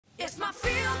my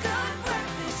feel-good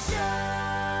breakfast show.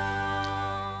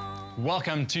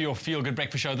 Welcome to your Feel Good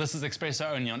Breakfast Show. This is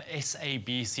Espresso only on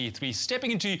SABC3.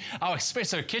 Stepping into our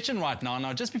Espresso kitchen right now.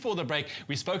 Now, just before the break,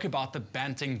 we spoke about the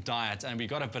Banting diet and we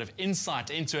got a bit of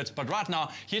insight into it. But right now,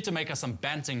 here to make us some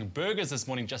Banting burgers this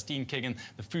morning, Justine Kiggen,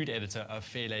 the food editor of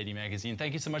Fair Lady magazine.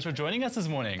 Thank you so much for joining us this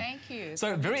morning. Thank you.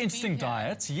 So, very interesting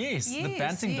diet. Yes, the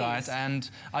Banting diet. And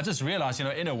I just realized,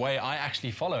 in a way, I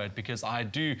actually follow it because I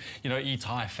do, eat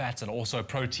high fat and also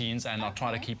proteins, and I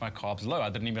try to keep my carbs low.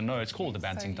 I didn't even know it's called the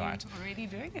Banting diet. Already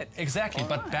doing it. Exactly,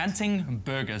 but Banting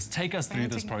burgers, take us through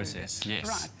this process. Burgers. Yes.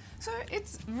 Right. So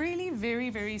it's really very,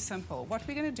 very simple. What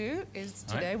we're going to do is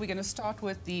today we're going to start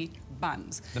with the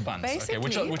buns. The buns, basically,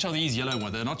 okay. Which are these yellow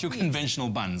ones? They're not your conventional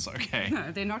buns, okay.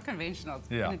 No, they're not conventional,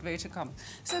 in inverted commas.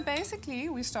 So basically,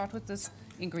 we start with this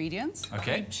ingredients.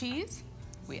 Okay. Cheese.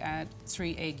 We add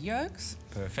 3 egg yolks.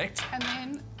 Perfect. And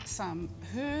then some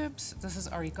herbs. This is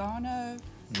oregano.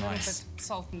 Nice. A little bit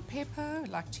salt and pepper. We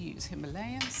like to use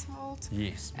Himalayan salt.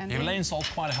 Yes. And Himalayan salt,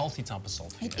 quite a healthy type of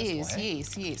salt. It is,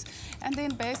 yes. And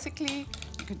then basically,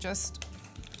 you could just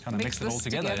kind of mix it all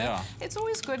together. Yeah. It's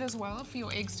always good as well for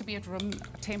your eggs to be at room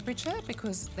temperature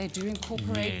because they do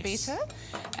incorporate better.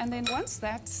 And then once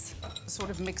that's sort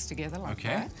of mixed together like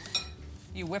that,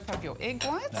 you whip up your egg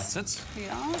whites. That's it.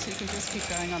 Yeah, so you can just keep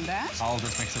going on that. I'll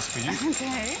just mix this for you.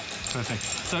 Okay. Perfect.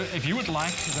 So if you would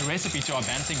like the recipe to our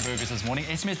Banting burgers this morning,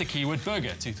 SMS the keyword burger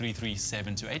to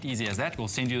 33728. Easy as that. We'll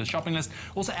send you the shopping list.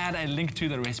 Also add a link to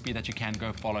the recipe that you can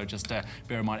go follow. Just bear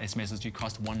in mind SMSs do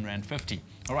cost R1.50.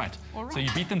 All right. So you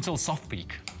beat them till soft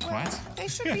peak, right? They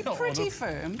should be pretty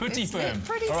firm. Pretty firm.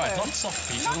 Pretty all right, firm. not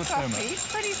soft peak, not a little soft firmer. peak,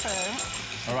 pretty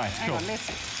firm. All right, Hang on, let's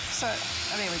see. So,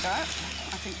 there we go.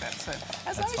 I think that's it.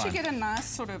 As long as you get a nice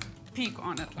sort of peak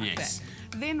on it like that.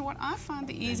 Then what I find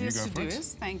the easiest to do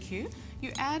is,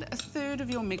 you add 1/3 of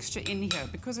your mixture in here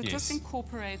because it just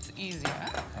incorporates easier.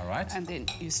 All right. And then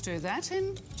you stir that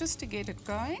in just to get it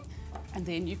going. And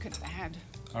then you can add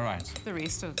the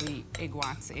rest of the egg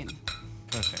whites in.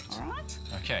 Perfect. All right.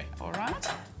 Okay. All right.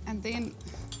 And then,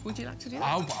 would you like to do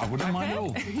that? I wouldn't mind at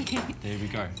all. There we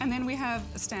go. And then we have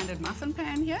a standard muffin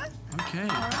pan here. Okay.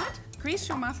 All right. Grease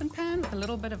your muffin pan with a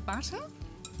little bit of butter.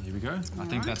 Here we go. I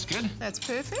think that's good. That's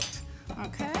perfect.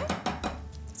 Okay.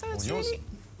 So it's really,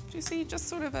 you see, just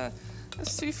sort of a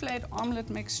souffled omelette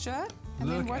mixture. And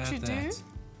then what you do,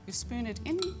 you spoon it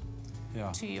in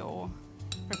to your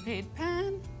prepared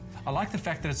pan. I like the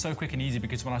fact that it's so quick and easy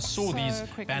because when I saw these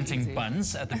Banting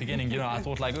buns at the beginning, I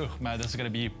thought like, oh, man, this is going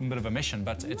to be a bit of a mission,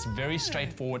 but it's very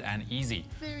straightforward and easy.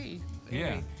 Very.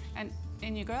 And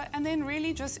in you go. And then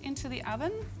really just into the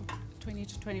oven for 20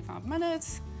 to 25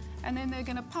 minutes. And then they're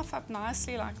going to puff up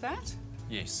nicely like that.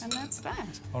 Yes. And that's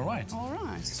that. All right. All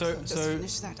right. So just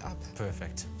finish that up.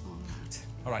 Perfect. All right.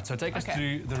 All right, so take us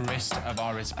through the rest of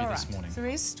our recipe this morning. The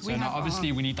rest, so now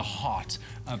obviously we need the heart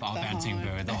of our Banting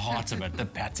burger, the heart of it, the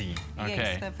patty. Okay.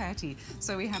 Yes, the patty.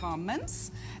 So we have our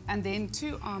mince, and then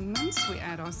to our mince we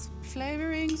add our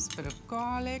flavorings, a bit of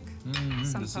garlic,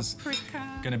 some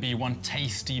paprika. Going to be one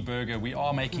tasty burger. We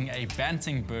are making a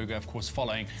Banting burger, of course,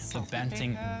 following the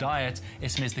Banting diet.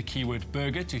 SMS the keyword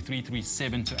burger to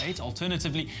 33728.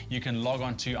 Alternatively, you can log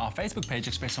on to our Facebook page,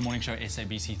 Espresso Morning Show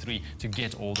SABC3, to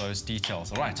get all those details.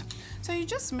 All right. So you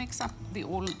just mix up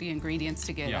all of the ingredients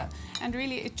together, and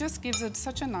really it just gives it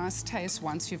such a nice taste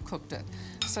once you've cooked it.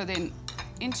 So then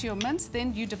into your mince,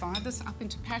 then you divide this up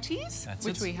into patties,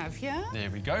 which we have here. There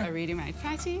we go. A ready-made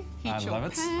patty. Heat your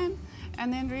pan,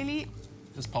 and then really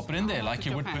just pop it in there like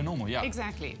you would per normal. Yeah.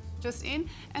 Exactly. Just in,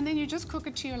 and then you just cook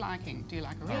it to your liking. Do you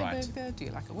like a real burger? Do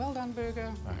you like a well-done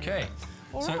burger? Okay.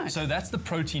 So that's the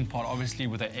protein part, obviously,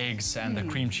 with the eggs and the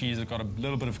cream cheese. It's got a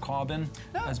little bit of carb in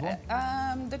as well.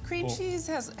 The cream cheese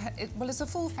has, it's a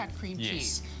full-fat cream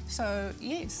cheese. So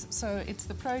yes, so it's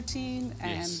the protein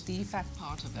and the fat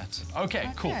part of it. That's it.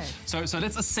 Okay, cool. So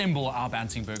let's assemble our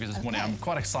Banting burgers this morning. I'm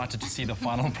quite excited to see the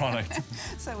final product.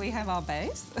 So we have our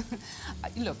base.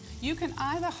 Look, you can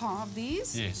either halve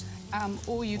these,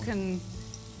 or you can.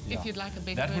 If you'd like a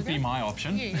big burger. That would be my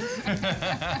option.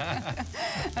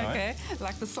 Okay,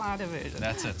 like the slider version.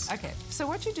 That's it. Okay, so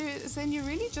what you do is then you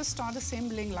really just start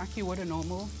assembling like you would a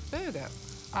normal burger.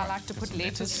 I like to put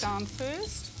lettuce down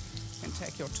first. You can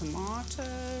take your tomato.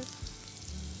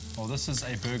 Well, this is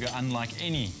a burger unlike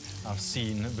any I've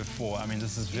seen before. I mean,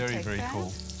 this is very, very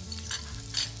cool.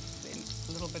 Then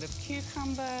a little bit of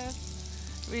cucumber,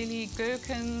 really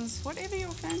gherkins, whatever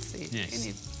your fancy. Yes.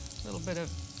 Any little bit of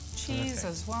cheese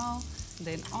as well,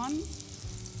 then on.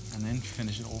 And then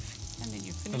finish it off. And then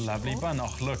you finish the lovely bun.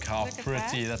 Oh, look how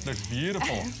pretty. That looks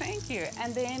beautiful. Thank you.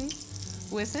 And then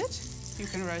with it, You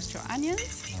can roast your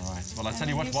onions. All right. Well, I tell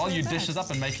you what, while you dish this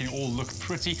up and make it all look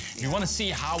pretty, if you want to see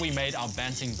how we made our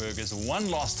Banting burgers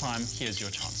one last time, here's your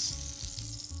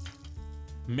chance.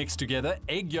 Mix together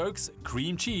egg yolks,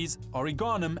 cream cheese,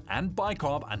 oregano and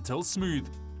bicarb until smooth.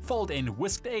 Fold in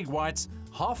whisked egg whites,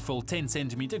 half fill 10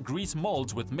 cm grease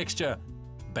molds with mixture.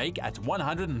 Bake at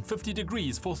 150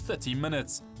 degrees for 30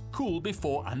 minutes. Cool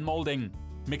before unmolding.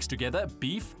 Mix together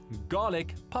beef,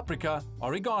 garlic, paprika,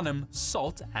 oregano,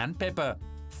 salt and pepper.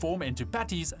 Form into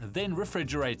patties, then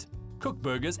refrigerate. Cook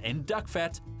burgers in duck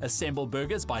fat. Assemble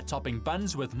burgers by topping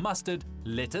buns with mustard,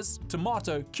 lettuce,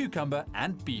 tomato, cucumber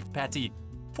and beef patty.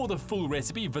 For the full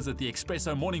recipe, visit the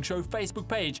Espresso Morning Show Facebook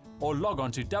page or log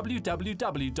on to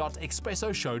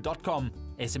www.espressoshow.com.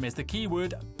 SMS the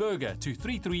keyword burger to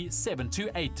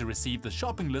 33728 to receive the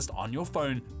shopping list on your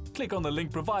phone. Click on the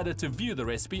link provided to view the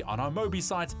recipe on our Mobi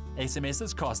site.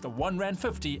 SMSs cost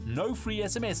R1.50, no free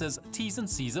SMSs, T's and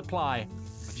C's apply.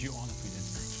 But you are the food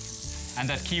expert. And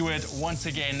that keyword, once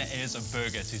again, is a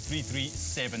burger to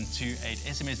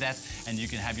 33728. SMS that, and you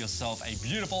can have yourself a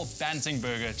beautiful Banting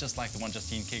burger, just like the one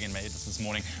Justine Kiggen made us this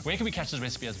morning. Where can we catch this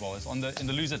recipe as well? It's in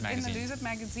the Lose It magazine. In the Lose It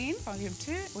magazine, volume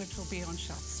 2, which will be on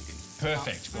shelves soon.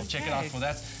 Perfect. We'll check it out for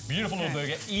that. Beautiful little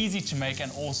burger, easy to make,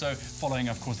 and also following,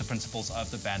 of course, the principles of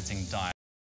the Banting diet.